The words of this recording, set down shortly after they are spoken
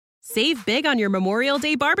Save big on your Memorial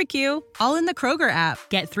Day barbecue, all in the Kroger app.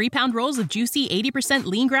 Get 3-pound rolls of juicy 80%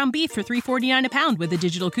 lean ground beef for $3.49 a pound with a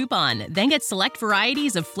digital coupon. Then get select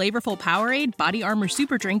varieties of flavorful Powerade, Body Armor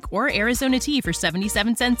Super Drink, or Arizona tea for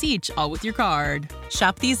 77 cents each, all with your card.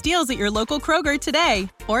 Shop these deals at your local Kroger today,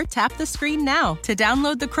 or tap the screen now to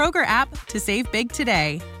download the Kroger app to save big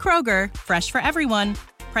today. Kroger, fresh for everyone.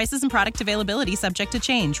 Prices and product availability subject to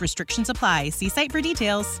change. Restrictions apply. See site for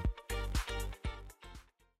details.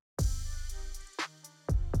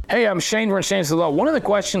 Hey, I'm Shane. We're in Shane's Law. One of the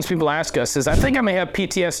questions people ask us is, I think I may have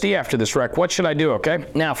PTSD after this wreck. What should I do, okay?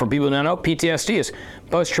 Now, for people who don't know, PTSD is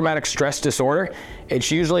post-traumatic stress disorder.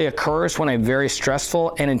 It usually occurs when a very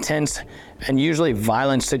stressful and intense and usually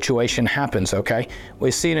violent situation happens, okay? We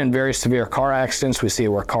see it in very severe car accidents. We see it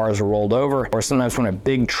where cars are rolled over, or sometimes when a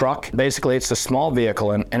big truck, basically it's a small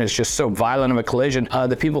vehicle and it's just so violent of a collision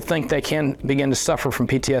that people think they can begin to suffer from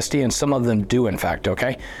PTSD, and some of them do, in fact,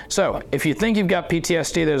 okay? So if you think you've got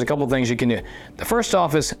PTSD, there's a couple things you can do. The first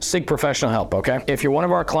off is seek professional help, okay? If you're one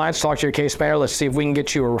of our clients, talk to your case manager. Let's see if we can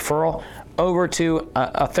get you a referral over to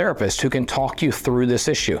a therapist who can talk you through this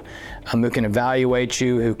issue, who can evaluate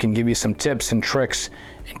you, who can give you some tips and tricks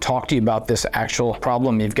and talk to you about this actual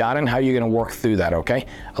problem you've got and how you're going to work through that, okay?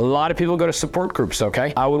 A lot of people go to support groups,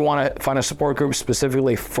 okay? I would want to find a support group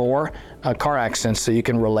specifically for car accidents so you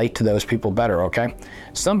can relate to those people better, okay?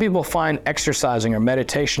 Some people find exercising or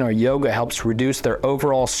meditation or yoga helps reduce their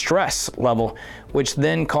overall stress level, which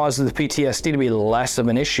then causes the PTSD to be less of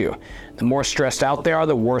an issue. The more stressed out they are,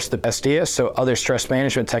 the worse the PTSD is, so other stress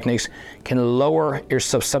management techniques can lower your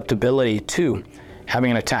susceptibility to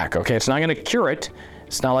having an attack, okay? It's not going to cure it.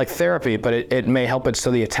 It's not like therapy, but it may help it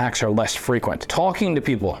so the attacks are less frequent. Talking to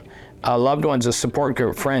people, loved ones, a support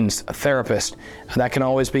group, friends, a therapist, that can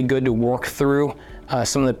always be good to work through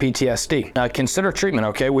some of the PTSD. Consider treatment,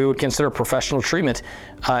 okay? We would consider professional treatment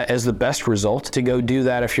as the best result to go do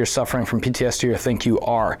that if you're suffering from PTSD or think you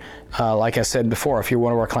are. Like I said before, if you're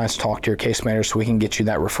one of our clients, talk to your case manager so we can get you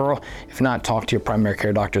that referral. If not, talk to your primary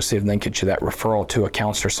care doctor, see if they can get you that referral to a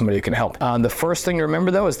counselor, somebody who can help. The first thing to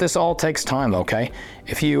remember though is this all takes time, okay?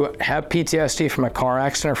 If you have PTSD from a car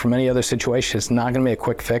accident or from any other situation, it's not gonna be a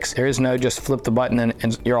quick fix. There is no just flip the button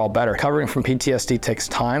and you're all better. Recovering from PTSD takes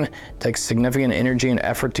time, takes significant energy and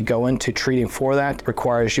effort to go into treating for that. It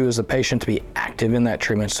requires you as a patient to be active in that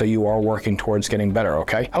treatment so you are working towards getting better,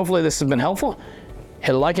 okay? Hopefully this has been helpful.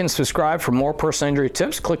 Hit like and subscribe for more personal injury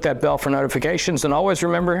tips. Click that bell for notifications. And always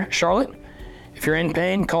remember, Charlotte, if you're in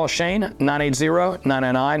pain, call Shane,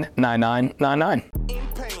 980-999-9999. In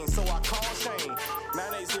pain, so I call Shane,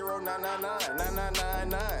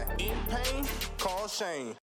 980-999-9999. In pain, call Shane.